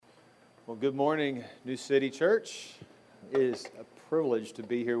Well, good morning, New City Church. It is a privilege to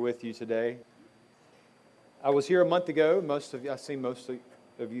be here with you today. I was here a month ago. I've seen most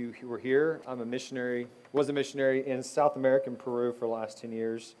of you who were here. I'm a missionary, was a missionary in South America and Peru for the last 10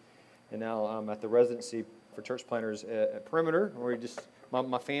 years. And now I'm at the residency for church planters at Perimeter, where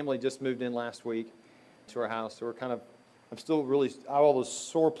my family just moved in last week to our house. So I'm still really, I have all those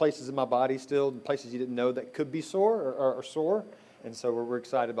sore places in my body still, places you didn't know that could be sore or sore. And so we're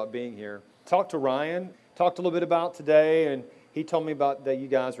excited about being here. Talked to Ryan, talked a little bit about today, and he told me about that you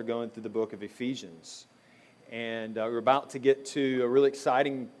guys were going through the book of Ephesians. And we're about to get to a really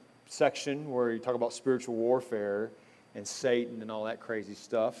exciting section where you talk about spiritual warfare and Satan and all that crazy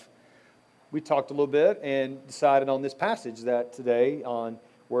stuff. We talked a little bit and decided on this passage that today on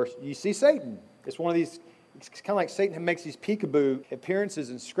where you see Satan. It's one of these, it's kind of like Satan makes these peekaboo appearances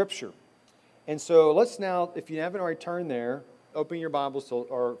in Scripture. And so let's now, if you haven't already turned there, open your Bibles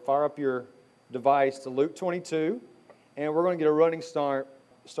or fire up your device to Luke 22, and we're going to get a running start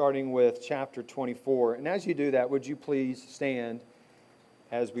starting with chapter 24. And as you do that, would you please stand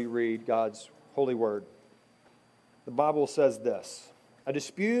as we read God's holy word? The Bible says this: "A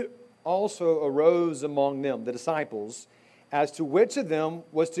dispute also arose among them, the disciples, as to which of them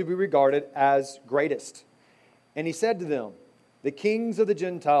was to be regarded as greatest. And he said to them, the kings of the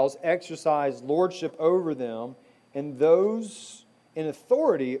Gentiles exercise lordship over them, and those in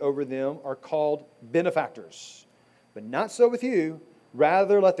authority over them are called benefactors. But not so with you.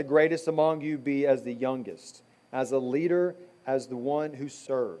 Rather, let the greatest among you be as the youngest, as a leader, as the one who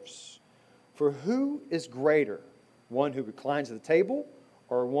serves. For who is greater, one who reclines at the table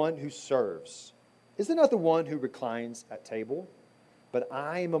or one who serves? Is it not the one who reclines at table? But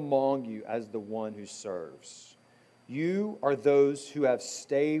I am among you as the one who serves. You are those who have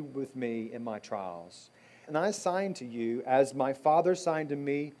stayed with me in my trials. And I assign to you, as my Father assigned to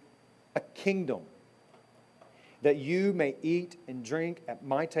me, a kingdom, that you may eat and drink at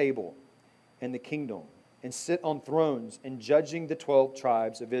my table in the kingdom, and sit on thrones in judging the 12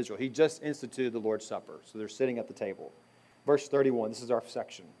 tribes of Israel." He just instituted the Lord's Supper, so they're sitting at the table. Verse 31, this is our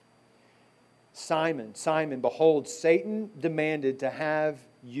section. "Simon, Simon, behold, Satan demanded to have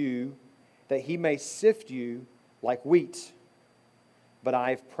you, that he may sift you like wheat. But I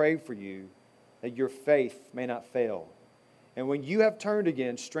have prayed for you, that your faith may not fail. And when you have turned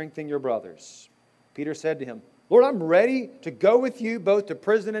again, strengthen your brothers." Peter said to him, "Lord, I'm ready to go with you both to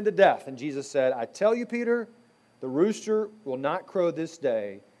prison and to death." And Jesus said, "I tell you, Peter, the rooster will not crow this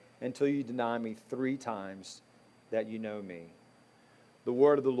day until you deny me 3 times that you know me." The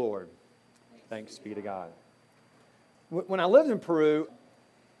word of the Lord. Thanks be to God. When I lived in Peru,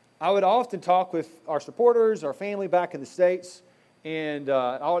 I would often talk with our supporters, our family back in the States, and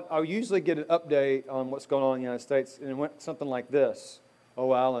I would usually get an update on what's going on in the United States, and it went something like this: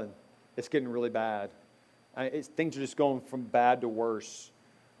 "Oh, Alan, it's getting really bad. Things are just going from bad to worse.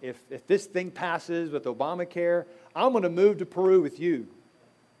 If this thing passes with Obamacare, I'm going to move to Peru with you."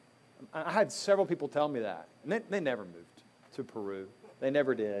 I had several people tell me that, and they never moved to Peru. They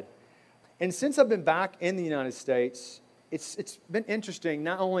never did. And since I've been back in the United States, it's been interesting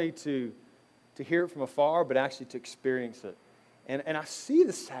not only to hear it from afar, but actually to experience it. And I see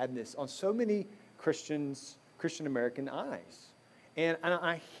the sadness on so many Christian American eyes. And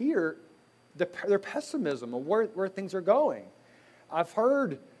I hear their pessimism of where things are going. I've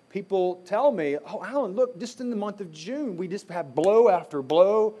heard people tell me, "Oh, Alan, look, just in the month of June, we just have blow after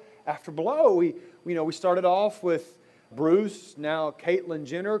blow after blow. We started off with Bruce, now Caitlyn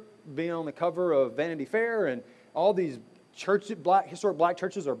Jenner being on the cover of Vanity Fair, and all these historic black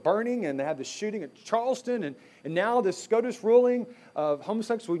churches are burning, and they had the shooting at Charleston, and now this SCOTUS ruling of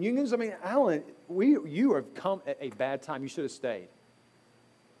homosexual unions. I mean, Alan, you have come at a bad time. You should have stayed."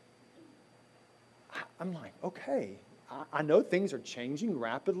 I'm like, okay, I know things are changing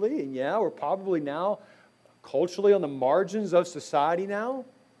rapidly, and yeah, we're probably now culturally on the margins of society now.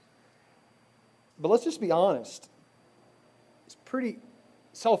 But let's just be honest. It's pretty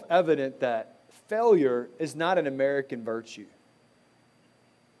self-evident that failure is not an American virtue.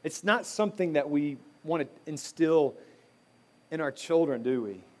 It's not something that we want to instill in our children, do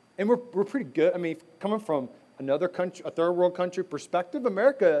we? And we're pretty good. I mean, coming from another country, a third world country perspective,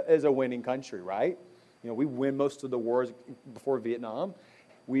 America is a winning country, right? We win most of the wars before Vietnam.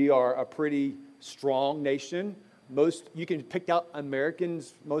 We are a pretty strong nation. You can pick out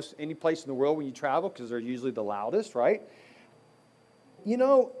Americans any place in the world when you travel, because they're usually the loudest, right?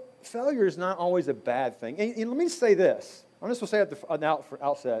 Failure is not always a bad thing. And let me say this. I'm just going to say at the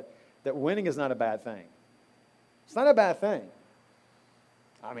outset that winning is not a bad thing. It's not a bad thing.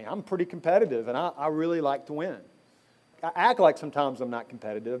 I mean, I'm pretty competitive, and I really like to win. I act like sometimes I'm not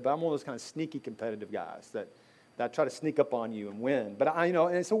competitive, but I'm one of those kind of sneaky competitive guys that try to sneak up on you and win. But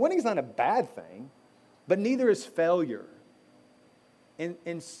and so winning's not a bad thing, but neither is failure. And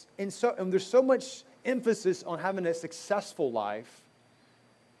there's so much emphasis on having a successful life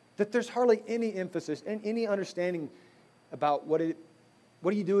that there's hardly any emphasis and any understanding about what do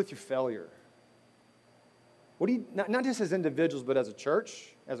you do with your failure? What do you, not just as individuals, but as a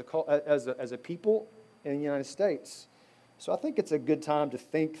church, as a people in the United States. So I think it's a good time to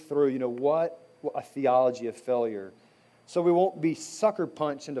think through, what a theology of failure. So we won't be sucker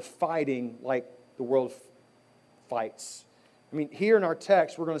punched into fighting like the world fights. I mean, here in our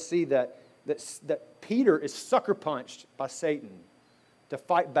text, we're going to see that Peter is sucker punched by Satan to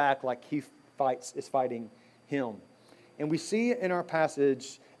fight back like he is fighting him. And we see in our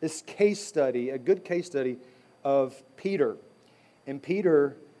passage this case study, a good case study of Peter. And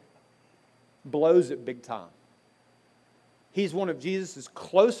Peter blows it big time. He's one of Jesus'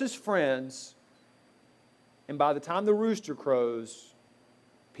 closest friends. And by the time the rooster crows,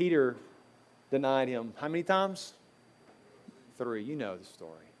 Peter denied him how many times? 3. You know the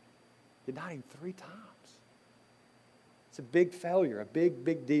story. Denied him 3 times. It's a big failure, a big,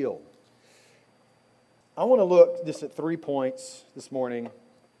 big deal. I want to look just at 3 points this morning.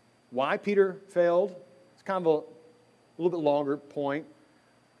 Why Peter failed. It's kind of a little bit longer point.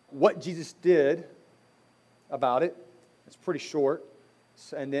 What Jesus did about it. It's pretty short.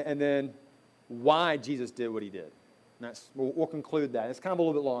 And then why Jesus did what he did. And we'll conclude that. It's kind of a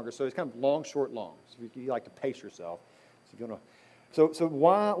little bit longer. So it's kind of long, short, long. So if you like to pace yourself. So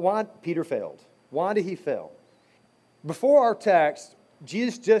why Peter failed? Why did he fail? Before our text,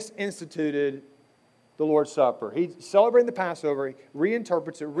 Jesus just instituted the Lord's Supper. He's celebrating the Passover. He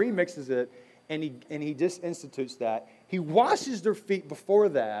reinterprets it, remixes it, and he just institutes that. He washes their feet before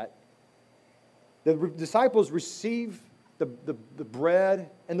that. The disciples receive the bread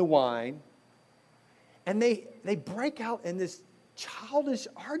and the wine, and they break out in this childish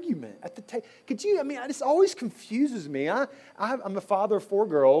argument at the table. This always confuses me. I'm a father of 4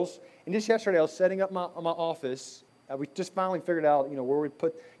 girls, and just yesterday I was setting up my office. We just finally figured out, where we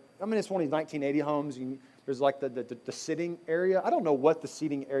put. It's one of these 1980 homes. There's like the sitting area. I don't know what the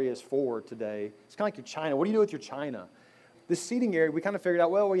seating area is for today. It's kind of like your china. What do you do with your china? The seating area, we kind of figured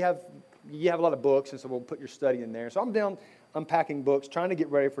out, well, you have a lot of books, and so we'll put your study in there. So I'm down unpacking books, trying to get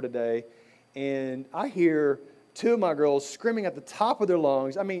ready for today, and I hear 2 of my girls screaming at the top of their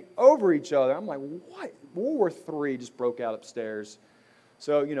lungs, over each other. I'm like, what? World War III just broke out upstairs.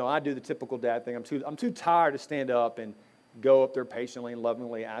 So, I do the typical dad thing. I'm too tired to stand up and go up there patiently and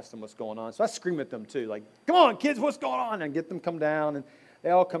lovingly ask them what's going on. So I scream at them too, like, come on, kids, what's going on? And get them come down, and they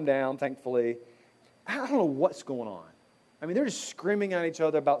all come down, thankfully. I don't know what's going on. They're just screaming at each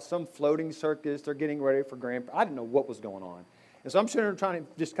other about some floating circus. They're getting ready for grandpa. I didn't know what was going on. And so I'm sitting there trying to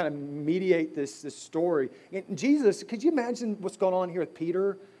just kind of mediate this story. And Jesus, could you imagine what's going on here with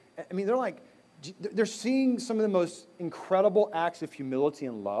Peter? They're seeing some of the most incredible acts of humility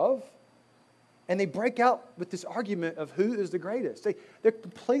and love. And they break out with this argument of who is the greatest. They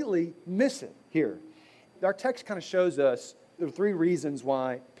completely miss it here. Our text kind of shows us the 3 reasons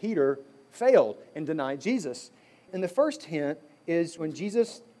why Peter failed and denied Jesus. And the first hint is when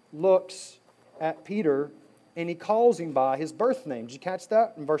Jesus looks at Peter and he calls him by his birth name. Did you catch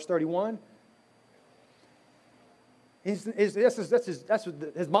that in verse 31? That's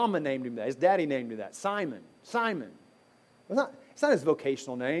what his mama named him that. His daddy named him that. Simon. It's not his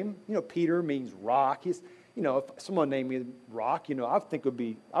vocational name. Peter means rock. If someone named me Rock,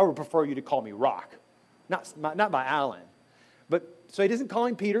 I would prefer you to call me Rock, not by Alan. But so he doesn't call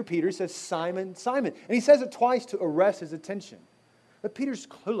him Peter. He says Simon. And he says it twice to arrest his attention. But Peter's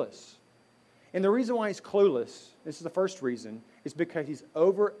clueless. And the reason why he's clueless, this is the first reason, is because he's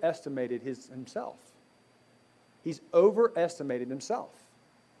overestimated himself. He's overestimated himself.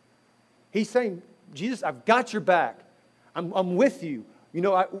 He's saying, Jesus, I've got your back. I'm with you.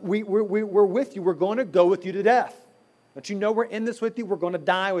 We're with you. We're going to go with you to death. Don't you know we're in this with you? We're going to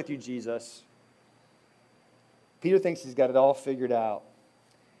die with you, Jesus. Peter thinks he's got it all figured out.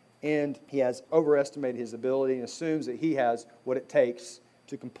 And he has overestimated his ability and assumes that he has what it takes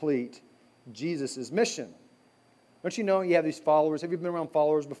to complete Jesus' mission. Don't you know you have these followers? Have you been around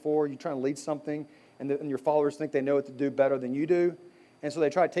followers before? You're trying to lead something, and your followers think they know what to do better than you do. And so they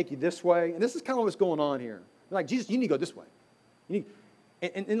try to take you this way. And this is kind of what's going on here. They're like, Jesus, you need to go this way.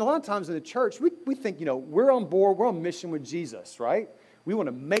 And a lot of times in the church, we think, we're on board, we're on mission with Jesus, right? We want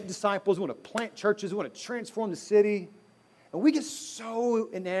to make disciples, we want to plant churches, we want to transform the city. And we get so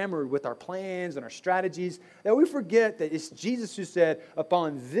enamored with our plans and our strategies that we forget that it's Jesus who said,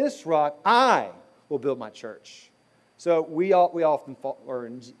 upon this rock, I will build my church. So we often are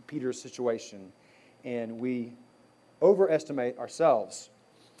in Peter's situation, and we overestimate ourselves.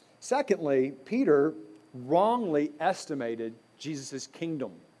 Secondly, Peter wrongly estimated Jesus'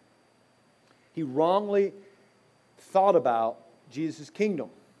 kingdom. He wrongly thought about Jesus'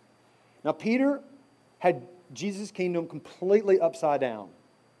 kingdom. Now, Peter had Jesus' kingdom completely upside down.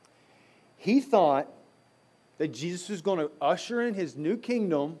 He thought that Jesus was going to usher in his new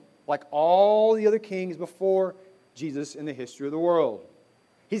kingdom like all the other kings before Jesus in the history of the world.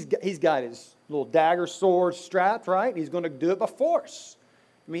 He's got his little dagger sword strapped, right? He's going to do it by force.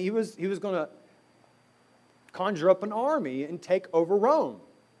 I mean, he was going to conjure up an army and take over Rome.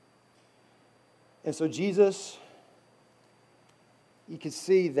 And so Jesus, you can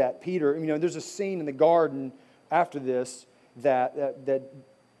see that Peter, there's a scene in the garden after this that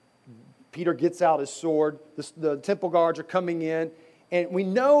Peter gets out his sword. The temple guards are coming in. And we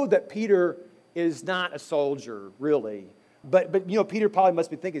know that Peter is not a soldier, really. But Peter probably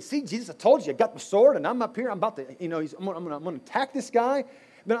must be thinking, see, Jesus, I told you, I got the sword, and I'm up here. I'm about to, I'm going to attack this guy.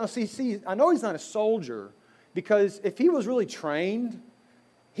 But see, I know he's not a soldier, because if he was really trained,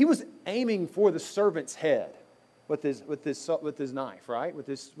 he was aiming for the servant's head with his knife, right? With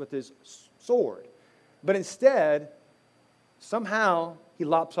his sword. But instead, somehow he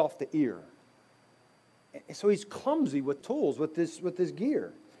lops off the ear. And so he's clumsy with tools, with this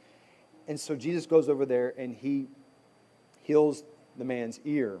gear. And so Jesus goes over there and he heals the man's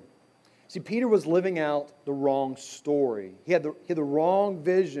ear. See, Peter was living out the wrong story. He had the wrong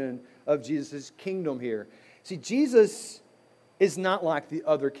vision of Jesus' kingdom here. See, Jesus is not like the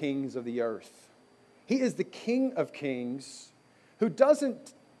other kings of the earth. He is the King of Kings who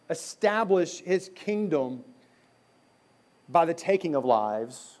doesn't establish his kingdom by the taking of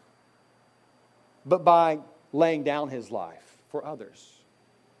lives, but by laying down his life for others.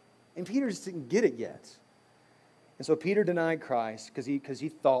 And Peter just didn't get it yet. And so Peter denied Christ because he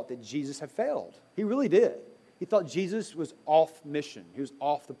thought that Jesus had failed. He really did. He thought Jesus was off mission. He was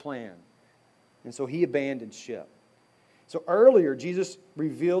off the plan. And so he abandoned ship. So earlier, Jesus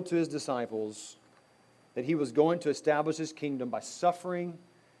revealed to his disciples that he was going to establish his kingdom by suffering,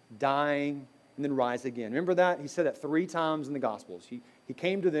 dying, and then rise again. Remember that? He said that 3 times in the Gospels. He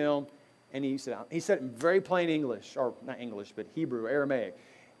came to them and he said it in very plain English, or not English, but Hebrew, Aramaic.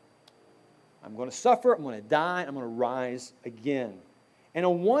 I'm going to suffer, I'm going to die, I'm going to rise again. And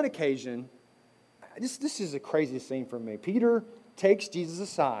on one occasion, this is the craziest thing for me. Peter takes Jesus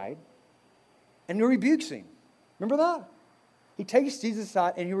aside and he rebukes him. Remember that? He takes Jesus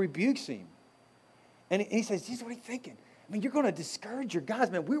aside and he rebukes him. And he says, Jesus, what are you thinking? I mean, you're going to discourage your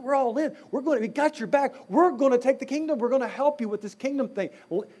guys, man. We're all in. We got your back. We're going to take the kingdom. We're going to help you with this kingdom thing.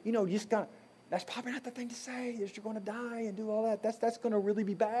 Well, you just got, that's probably not the thing to say, that you're going to die and do all that. That's going to really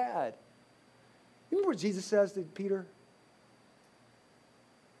be bad. You remember what Jesus says to Peter?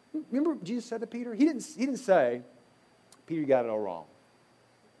 Remember what Jesus said to Peter? He didn't say, Peter, you got it all wrong.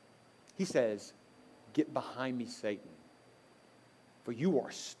 He says, get behind me, Satan, for you are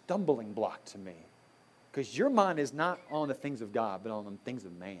a stumbling block to me. Because your mind is not on the things of God, but on the things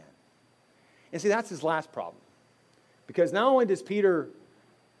of man. And see, that's his last problem. Because not only does Peter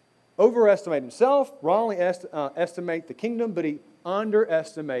overestimate himself, wrongly estimate the kingdom, but he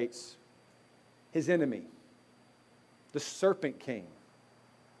underestimates his enemy, the serpent king.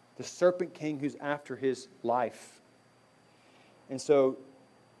 The serpent king who's after his life. And so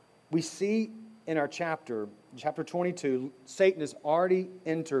we see in our chapter 22, Satan has already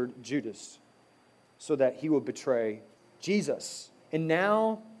entered Judas so that he will betray Jesus. And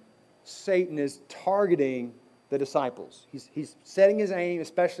now Satan is targeting the disciples. He's setting his aim,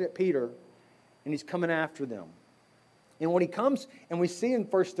 especially at Peter, and he's coming after them. And when he comes, and we see in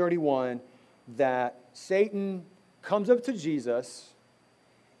verse 31 that Satan comes up to Jesus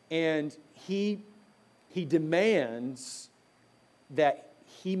and he demands that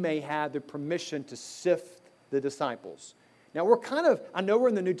he may have the permission to sift the disciples. Now we're I know we're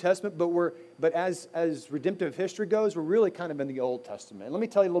in the New Testament, but as redemptive history goes, we're really kind of in the Old Testament. And let me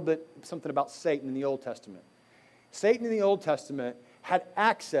tell you a little bit something about Satan in the Old Testament. Satan in the Old Testament had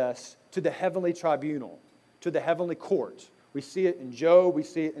access to the heavenly tribunal, to the heavenly court. We see it in Job, we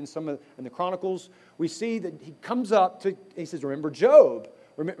see it in in the Chronicles. We see that he comes up he says, remember Job,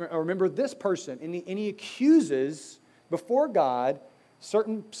 remember this person, and he accuses before God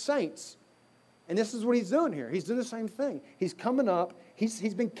certain saints. And this is what he's doing here. He's doing the same thing. He's coming up.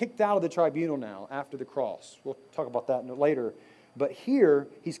 He's been kicked out of the tribunal now after the cross. We'll talk about that later. But here,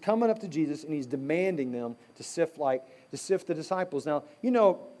 he's coming up to Jesus and he's demanding them to sift the disciples. Now,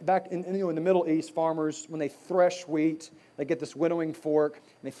 back in the Middle East, farmers, when they thresh wheat, they get this winnowing fork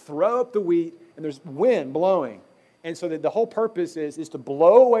and they throw up the wheat and there's wind blowing. And so the whole purpose is to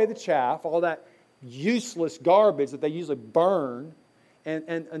blow away the chaff, all that useless garbage that they usually burn.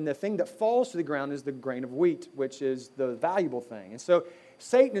 And the thing that falls to the ground is the grain of wheat, which is the valuable thing. And so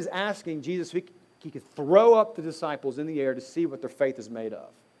Satan is asking Jesus if he could throw up the disciples in the air to see what their faith is made of.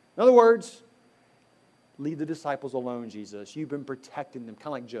 In other words, leave the disciples alone, Jesus. You've been protecting them, kind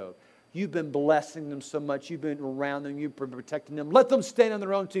of like Job. You've been blessing them so much. You've been around them. You've been protecting them. Let them stand on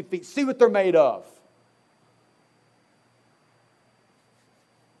their own 2 feet. See what they're made of.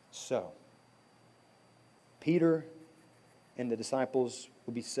 So, Peter and the disciples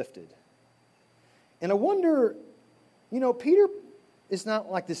will be sifted. And I wonder, Peter is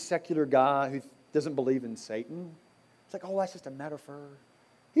not like this secular guy who doesn't believe in Satan. It's like, oh, that's just a metaphor.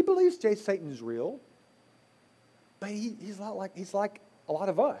 He believes Satan's real. But he's like a lot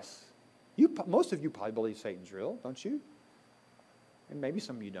of us. Most of you probably believe Satan's real, don't you? And maybe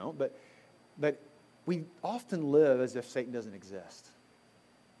some of you don't. But we often live as if Satan doesn't exist.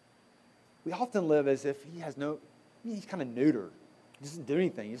 We often live as if he's kind of neuter. He doesn't do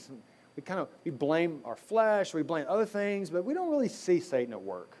anything. We blame our flesh, we blame other things, but we don't really see Satan at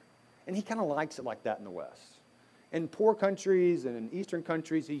work. And he kind of likes it like that in the West. In poor countries and in Eastern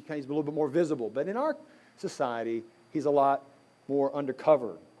countries, he's a little bit more visible. But in our society, he's a lot more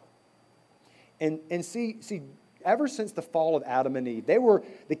undercover. And see, ever since the fall of Adam and Eve, they were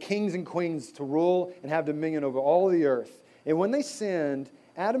the kings and queens to rule and have dominion over all of the earth. And when they sinned,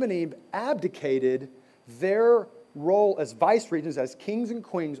 Adam and Eve abdicated their role as vice regents, as kings and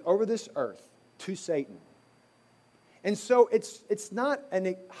queens over this earth to Satan. And so it's not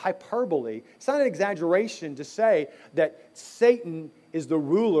an hyperbole, it's not an exaggeration to say that Satan is the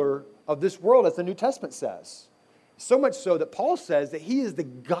ruler of this world, as the New Testament says. So much so that Paul says that he is the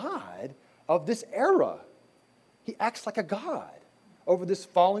God of this era. He acts like a God over this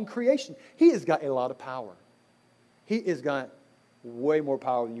fallen creation. He has got a lot of power. He has got way more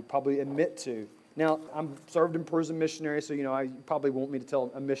power than you probably admit to. Now, I'm served in prison missionary, so you probably want me to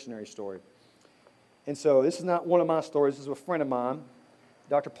tell a missionary story. And so this is not one of my stories. This is a friend of mine.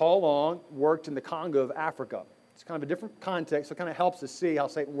 Dr. Paul Long worked in the Congo of Africa. It's kind of a different context, so it kind of helps us see how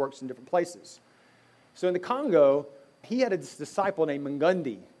Satan works in different places. So in the Congo, he had a disciple named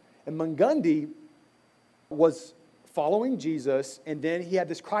Mungundi. And Mungundi was following Jesus, and then he had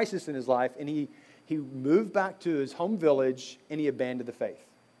this crisis in his life, and he moved back to his home village, and he abandoned the faith.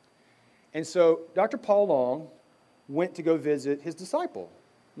 And so Dr. Paul Long went to go visit his disciple,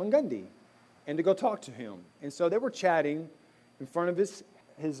 Mungundi, and to go talk to him. And so they were chatting in front of his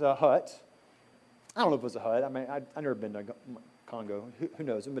hut. I don't know if it was a hut. I mean, I've never been to Congo. Who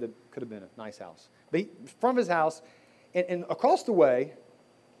knows? But it could have been a nice house. But from his house, and across the way,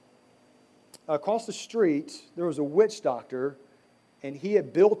 across the street, there was a witch doctor, and he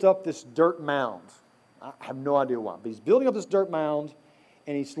had built up this dirt mound. I have no idea why, but he's building up this dirt mound,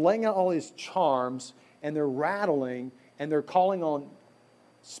 and he's laying out all these charms, and they're rattling, and they're calling on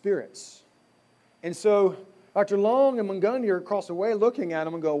spirits. And so Dr. Long and Mungundi are across the way looking at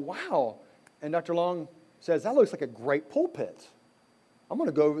him and go, wow. And Dr. Long says, that looks like a great pulpit. I'm going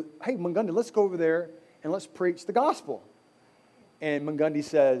to go, hey, Mungundi, let's go over there and let's preach the gospel. And Mungundi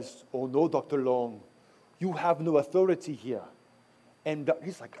says, oh, no, Dr. Long, you have no authority here. And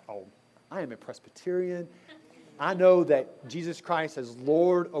he's like, oh, I am a Presbyterian. I know that Jesus Christ is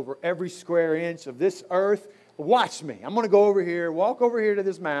Lord over every square inch of this earth. Watch me. I'm going to go over here, walk over here to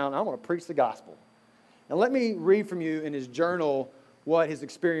this mound. I'm going to preach the gospel. Now, let me read from you in his journal what his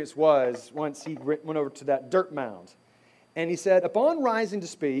experience was once he went over to that dirt mound. And he said, upon rising to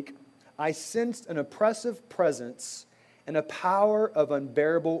speak, I sensed an oppressive presence and a power of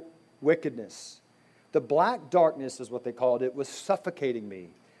unbearable wickedness. The black darkness, is what they called it, was suffocating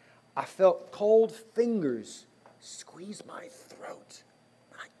me. I felt cold fingers squeeze my throat.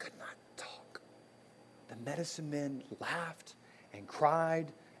 I could not talk. The medicine men laughed and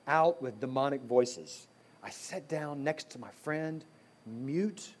cried out with demonic voices. I sat down next to my friend,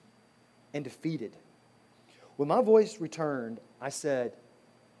 mute and defeated. When my voice returned, I said,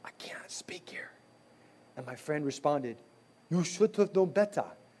 I cannot speak here. And my friend responded, you should have known better,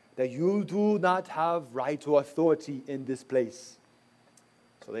 that you do not have right or authority in this place.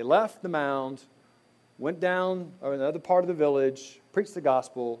 So they left the mound, went down another part of the village, preached the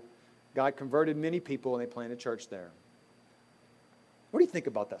gospel. God converted many people, and they planted a church there. What do you think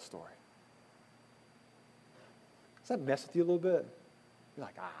about that story? Does that mess with you a little bit? You're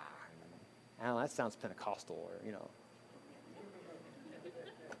like, Alan, that sounds Pentecostal, or.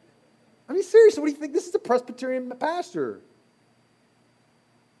 I mean, seriously, what do you think? This is a Presbyterian pastor.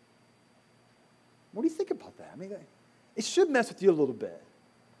 What do you think about that? I mean, it should mess with you a little bit.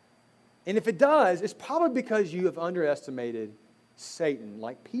 And if it does, it's probably because you have underestimated Satan,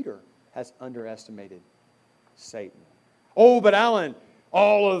 like Peter has underestimated Satan. Oh, but Alan,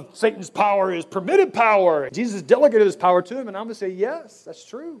 all of Satan's power is permitted power. Jesus delegated his power to him, and I'm going to say, yes, that's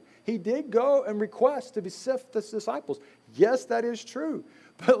true. He did go and request to be sift the disciples. Yes, that is true.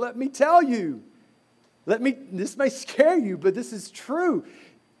 But let me tell you, this may scare you, but this is true.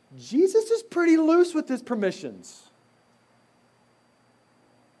 Jesus is pretty loose with his permissions.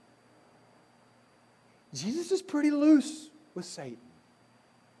 Jesus is pretty loose with Satan.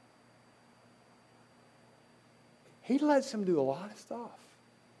 He lets him do a lot of stuff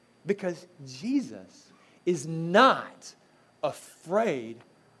because Jesus is not afraid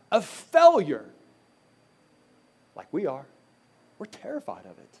of failure like we are. We're terrified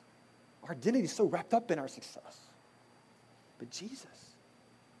of it. Our identity is so wrapped up in our success. But Jesus,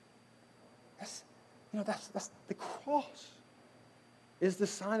 that's the cross is the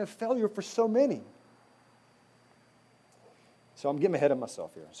sign of failure for so many. So I'm getting ahead of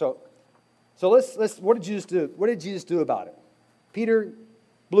myself here. So let's what did Jesus do? What did Jesus do about it? Peter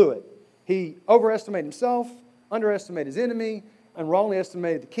blew it. He overestimated himself, underestimated his enemy, and wrongly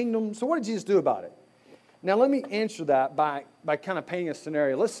estimated the kingdom. So what did Jesus do about it? Now let me answer that by kind of painting a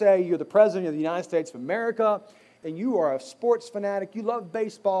scenario. Let's say you're the president of the United States of America, and you are a sports fanatic. You love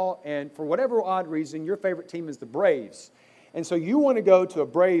baseball, and for whatever odd reason, your favorite team is the Braves. And so you want to go to a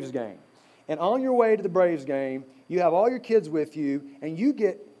Braves game. And on your way to the Braves game, you have all your kids with you, and you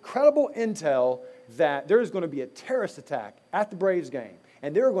get credible intel that there is going to be a terrorist attack at the Braves game,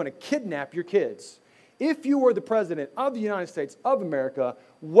 and they're going to kidnap your kids. If you were the president of the United States of America,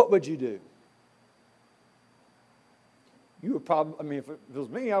 what would you do? You would probably, if it was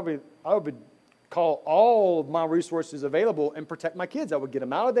me, I would call all of my resources available and protect my kids. I would get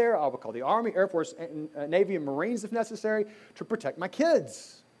them out of there. I would call the Army, Air Force, Navy, and Marines if necessary to protect my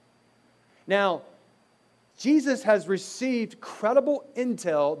kids. Now, Jesus has received credible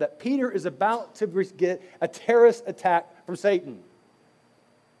intel that Peter is about to get a terrorist attack from Satan.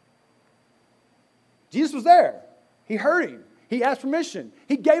 Jesus was there. He heard him. He asked permission.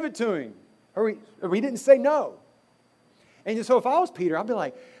 He gave it to him. Or he didn't say no. And so if I was Peter, I'd be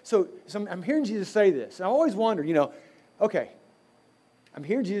like, so I'm hearing Jesus say this. And I always wondered, okay, I'm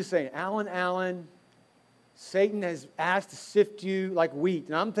hearing Jesus saying, Alan, Satan has asked to sift you like wheat.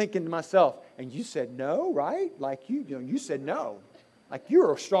 And I'm thinking to myself, and you said no, right? Like you said no. Like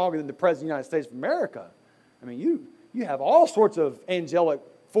you're stronger than the President of the United States of America. I mean, you have all sorts of angelic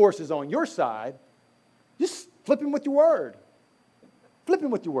forces on your side. Just flip him with your word. Flip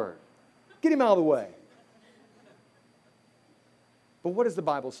him with your word. Get him out of the way. But what does the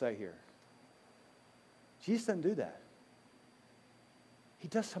Bible say here? Jesus doesn't do that. He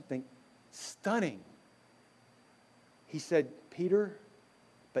does something stunning. He said, Peter,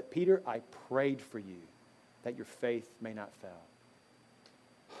 I prayed for you that your faith may not fail.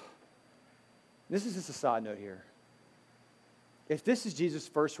 This is just a side note here. If this is Jesus'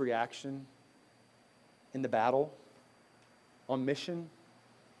 first reaction in the battle, on mission,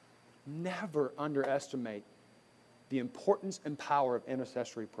 never underestimate the importance and power of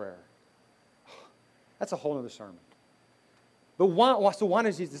intercessory prayer. That's a whole other sermon. But why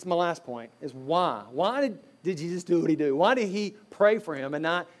did Jesus, this is my last point, is why? Why did Jesus do what he did? Why did he pray for him and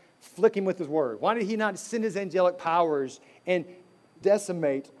not flick him with his word? Why did he not send his angelic powers and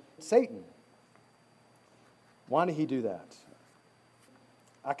decimate Satan? Why did he do that?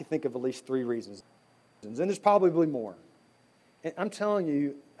 I can think of at least 3 reasons. And there's probably more. And I'm telling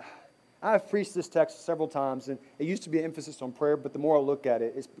you, I've preached this text several times, and it used to be an emphasis on prayer, but the more I look at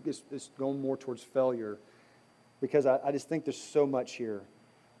it, it's going more towards failure because I just think there's so much here.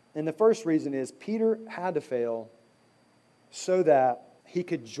 And the first reason is Peter had to fail so that he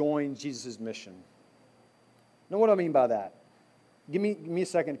could join Jesus' mission. Now, what do I mean by that? Give me a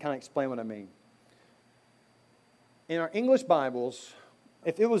second to kind of explain what I mean. In our English Bibles,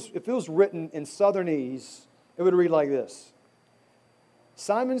 if it was written in Southernese, it would read like this.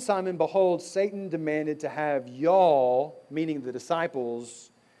 Simon, Simon, behold, Satan demanded to have y'all, meaning the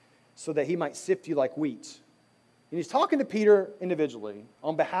disciples, so that he might sift you like wheat. And he's talking to Peter individually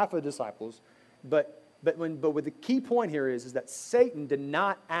on behalf of the disciples, but with the key point here is that Satan did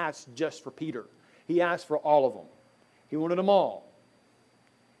not ask just for Peter. He asked for all of them. He wanted them all.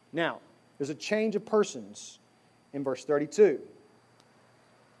 Now, there's a change of persons in verse 32.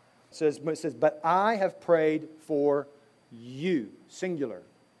 It says, but I have prayed for you, singular.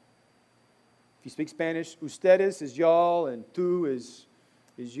 If you speak Spanish, ustedes is y'all, and tú is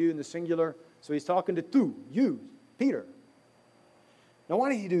you in the singular. So he's talking to tú, you, Peter. Now, why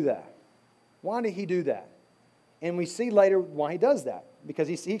did he do that? Why did he do that? And we see later why he does that. because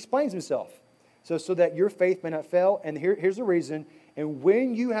he explains himself. So that your faith may not fail. And here's the reason. And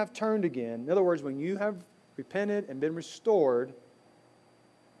when you have turned again, in other words, when you have repented and been restored,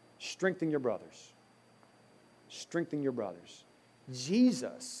 strengthen your brothers. Strengthen your brothers.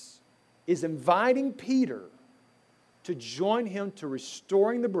 Jesus is inviting Peter to join him to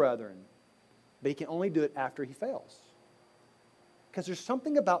restoring the brethren, but he can only do it after he fails. Because there's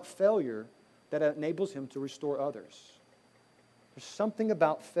something about failure that enables him to restore others. There's something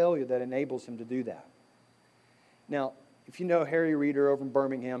about failure that enables him to do that. Now, if you know Harry Reeder over in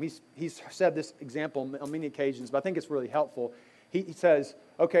Birmingham, he's said this example on many occasions, but I think it's really helpful. He says,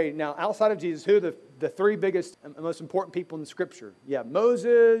 okay, now outside of Jesus, who are the three biggest and most important people in the Scripture? You have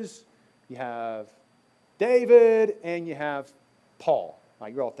Moses, you have David, and you have Paul.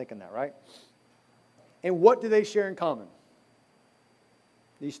 Like, you're all thinking that, right? And what do they share in common?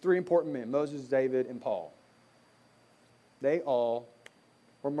 These three important men, Moses, David, and Paul. They all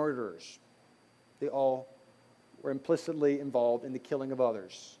were murderers. They all were implicitly involved in the killing of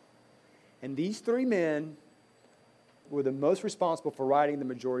others. And these three men were the most responsible for writing the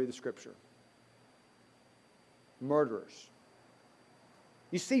majority of the Scripture. Murderers.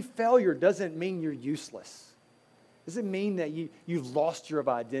 You see, failure doesn't mean you're useless. It doesn't mean that you've lost your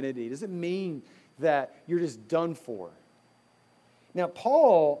identity. It doesn't mean that you're just done for. Now,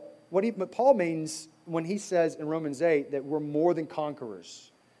 what Paul means when he says in Romans 8 that we're more than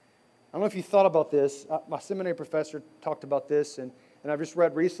conquerors. I don't know if you thought about this. My seminary professor talked about this, and I've just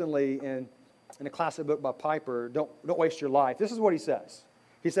read recently in a classic book by Piper, Don't Waste Your Life. This is what he says.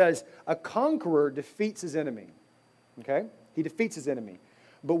 He says, a conqueror defeats his enemy. Okay? He defeats his enemy.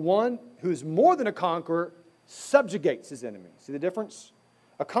 But one who's more than a conqueror subjugates his enemy. See the difference?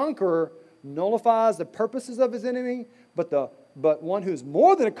 A conqueror nullifies the purposes of his enemy, but one who's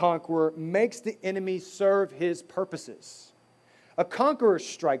more than a conqueror makes the enemy serve his purposes. A conqueror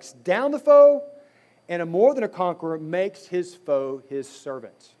strikes down the foe, and a more than a conqueror makes his foe his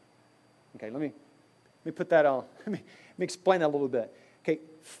servant. Okay, let me put that on. Let me explain that a little bit. Okay,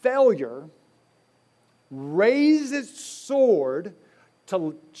 failure raised its sword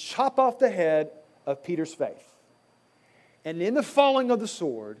to chop off the head of Peter's faith. And in the falling of the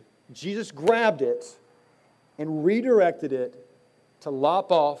sword, Jesus grabbed it and redirected it to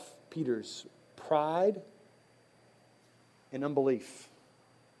lop off Peter's pride and unbelief.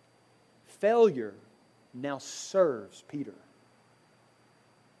 Failure now serves Peter.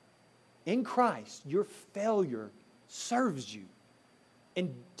 In Christ, your failure serves you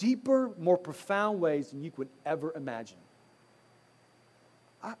in deeper, more profound ways than you could ever imagine.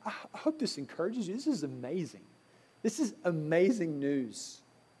 I hope this encourages you. This is amazing. This is amazing news.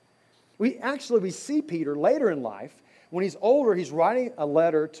 We see Peter later in life. When he's older, he's writing a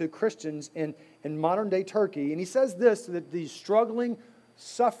letter to Christians in modern-day Turkey, and he says this to these struggling,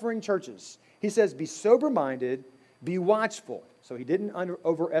 suffering churches. He says, be sober-minded, be watchful. So he didn't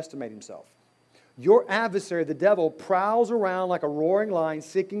overestimate himself. Your adversary, the devil, prowls around like a roaring lion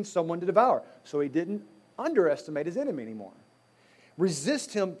seeking someone to devour. So he didn't underestimate his enemy anymore.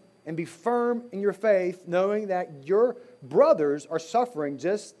 Resist him and be firm in your faith, knowing that your brothers are suffering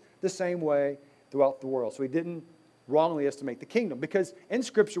just the same way throughout the world. So he didn't wrongly estimate the kingdom. Because in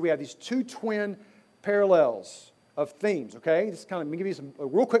Scripture, we have these two twin parallels of themes, okay? This kind of, let me give you a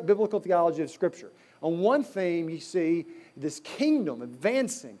real quick biblical theology of Scripture. On one theme, you see this kingdom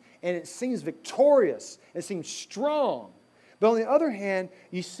advancing, and it seems victorious, it seems strong. But on the other hand,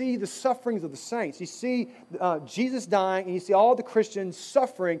 you see the sufferings of the saints. You see Jesus dying, and you see all the Christians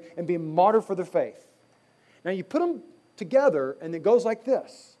suffering and being martyred for their faith. Now you put them together, and it goes like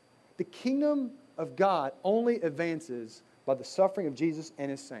this. The kingdom of God only advances by the suffering of Jesus and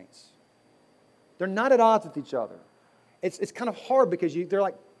His saints. They're not at odds with each other. It's kind of hard because they're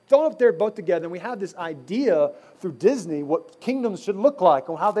like thrown up there both together, and we have this idea through Disney what kingdoms should look like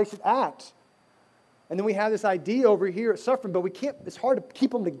and how they should act. And then we have this idea over here at suffering, but it's hard to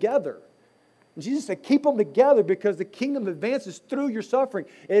keep them together. And Jesus said, keep them together because the kingdom advances through your suffering.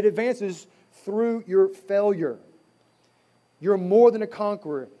 It advances through your failure. You're more than a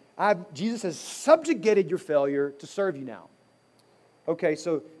conqueror. Jesus has subjugated your failure to serve you now. Okay,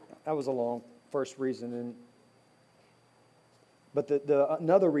 so that was a long first reason. But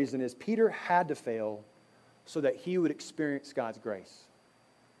another reason is Peter had to fail so that he would experience God's grace.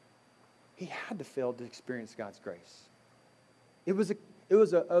 He had to fail to experience God's grace. It was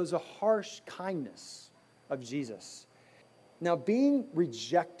a harsh kindness of Jesus. Now, being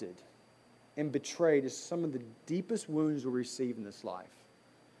rejected and betrayed is some of the deepest wounds we receive in this life.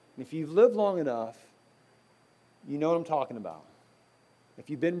 And if you've lived long enough, you know what I'm talking about. If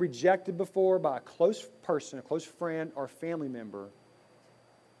you've been rejected before by a close person, a close friend, or family member,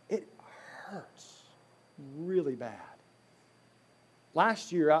 hurts really bad.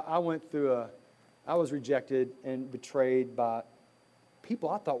 Last year, I was rejected and betrayed by people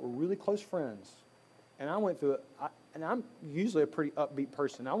I thought were really close friends. And I went through and I'm usually a pretty upbeat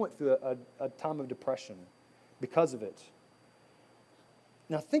person. I went through a time of depression because of it.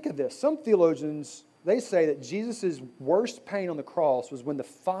 Now think of this. Some theologians, they say that Jesus' worst pain on the cross was when the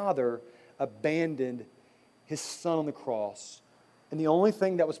Father abandoned His Son on the cross. And the only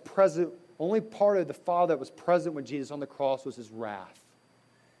thing that was present, only part of the Father that was present when Jesus on the cross was His wrath.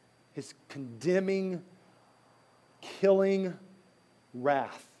 His condemning, killing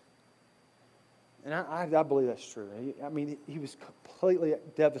wrath. And I believe that's true. I mean, He was completely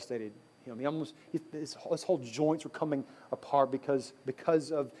devastated. His whole joints were coming apart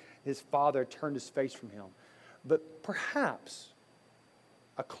because of His Father turned His face from Him. But perhaps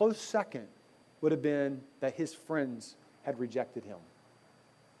a close second would have been that His friends had rejected Him.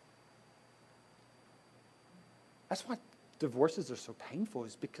 That's why divorces are so painful,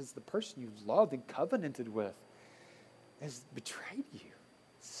 is because the person you loved and covenanted with has betrayed you.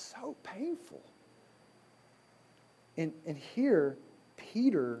 It's so painful. And here,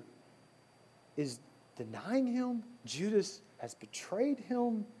 Peter is denying Him. Judas has betrayed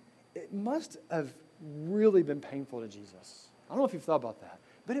Him. It must have really been painful to Jesus. I don't know if you've thought about that,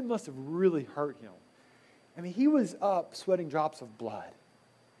 but it must have really hurt Him. I mean, He was up sweating drops of blood.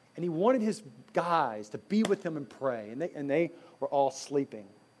 And He wanted His guys to be with Him and pray. And they were all sleeping.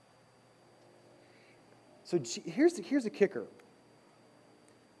 So here's the kicker.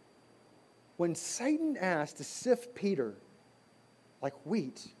 When Satan asked to sift Peter like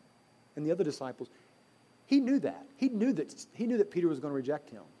wheat and the other disciples, he knew that. He knew that Peter was going to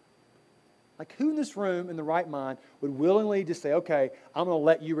reject Him. Like, who in this room in the right mind would willingly just say, okay, I'm going to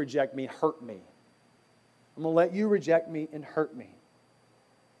let you reject me and hurt me. I'm going to let you reject me and hurt me.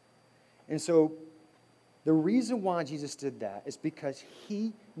 And so the reason why Jesus did that is because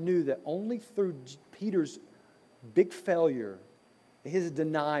He knew that only through Peter's big failure, his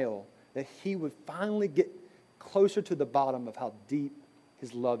denial, that he would finally get closer to the bottom of how deep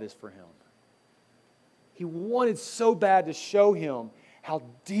His love is for him. He wanted so bad to show him how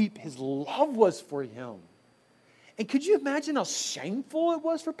deep His love was for him. And could you imagine how shameful it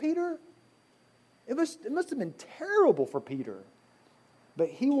was for Peter? It must have been terrible for Peter. But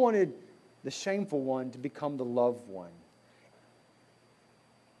he wanted the shameful one to become the loved one.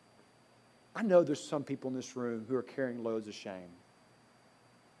 I know there's some people in this room who are carrying loads of shame.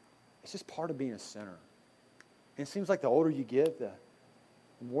 It's just part of being a sinner. And it seems like the older you get, the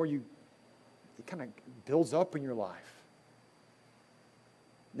more it kind of builds up in your life.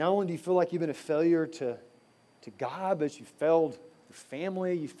 Not only do you feel like you've been a failure to God, but you failed your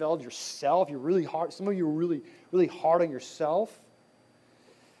family, you failed yourself. You're really hard. Some of you are really, really hard on yourself.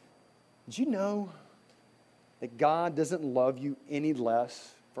 Did you know that God doesn't love you any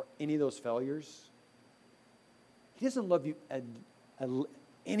less for any of those failures? He doesn't love you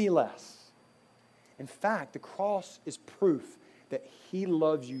any less. In fact, the cross is proof that He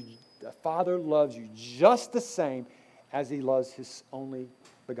loves you, the Father loves you just the same as He loves His only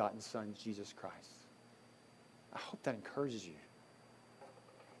begotten Son, Jesus Christ. I hope that encourages you.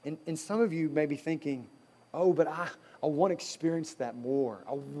 And some of you may be thinking, oh, but I want to experience that more.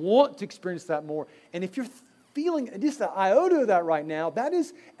 I want to experience that more. And if you're feeling just an iota of that right now, that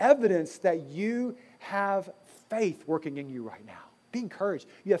is evidence that you have faith working in you right now. Be encouraged.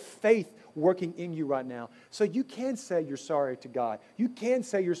 You have faith working in you right now. So you can say you're sorry to God. You can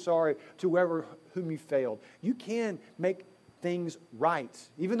say you're sorry to whoever whom you failed. You can make things right,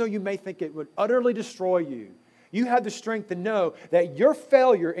 even though you may think it would utterly destroy you. You have the strength to know that your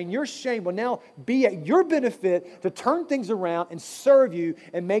failure and your shame will now be at your benefit to turn things around and serve you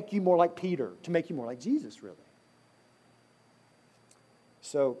and make you more like Peter, to make you more like Jesus, really.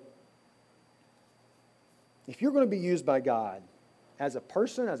 So, if you're going to be used by God as a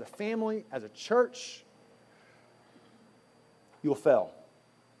person, as a family, as a church, you'll fail.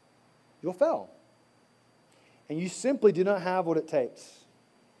 You'll fail. And you simply do not have what it takes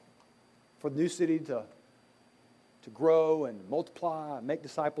for the New City to grow and multiply and make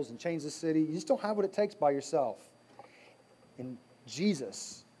disciples and change the city. You just don't have what it takes by yourself. And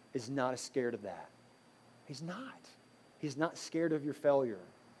Jesus is not as scared of that. He's not. He's not scared of your failure.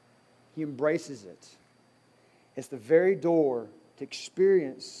 He embraces it. It's the very door to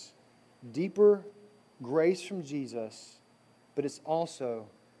experience deeper grace from Jesus, but it's also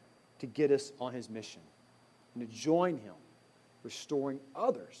to get us on His mission and to join Him, restoring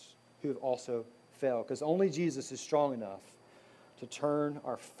others who have also failed. Because only Jesus is strong enough to turn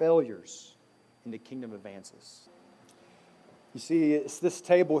our failures into kingdom advances. You see, it's this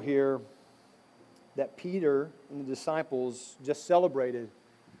table here that Peter and the disciples just celebrated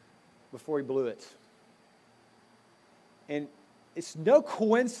before he blew it. And it's no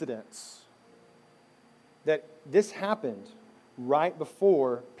coincidence that this happened right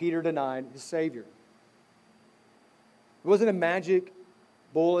before Peter denied his Savior. It wasn't a magic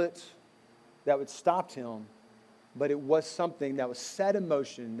bullet that would stop him, but it was something that was set in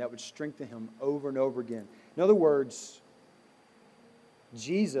motion that would strengthen him over and over again. In other words,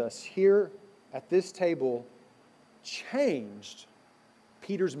 Jesus here at this table changed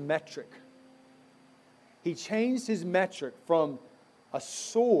Peter's metric. He changed his metric from a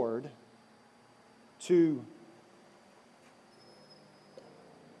sword to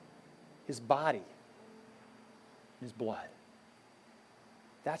his body, his blood.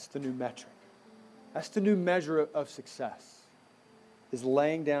 That's the new metric. That's the new measure of success, is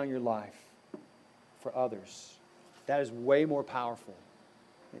laying down your life for others. That is way more powerful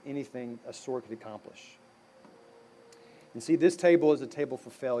than anything a sword could accomplish. And see, this table is a table for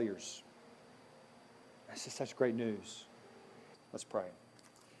failures. That's just such great news. Let's pray.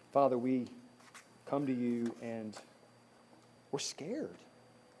 Father, we come to you and we're scared.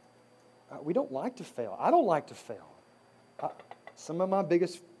 We don't like to fail. I don't like to fail. Some of my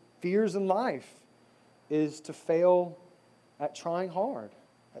biggest fears in life is to fail at trying hard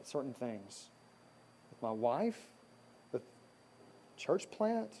at certain things. With my wife, with church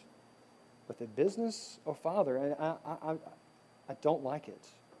plant, with a business. Oh, Father, and I don't like it.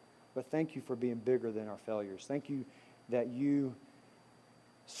 But thank you for being bigger than our failures. Thank you that you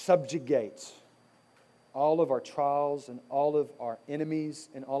subjugate all of our trials and all of our enemies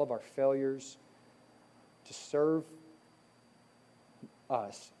and all of our failures to serve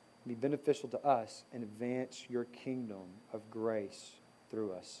us, be beneficial to us, and advance your kingdom of grace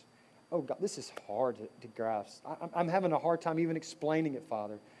through us. Oh, God, this is hard to grasp. I'm having a hard time even explaining it,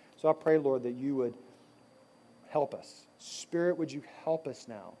 Father. So I pray, Lord, that you would help us. Spirit, would you help us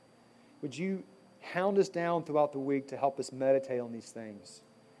now? Would you hound us down throughout the week to help us meditate on these things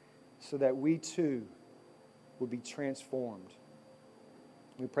so that we too would be transformed?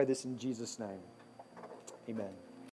 We pray this in Jesus' name. Amen.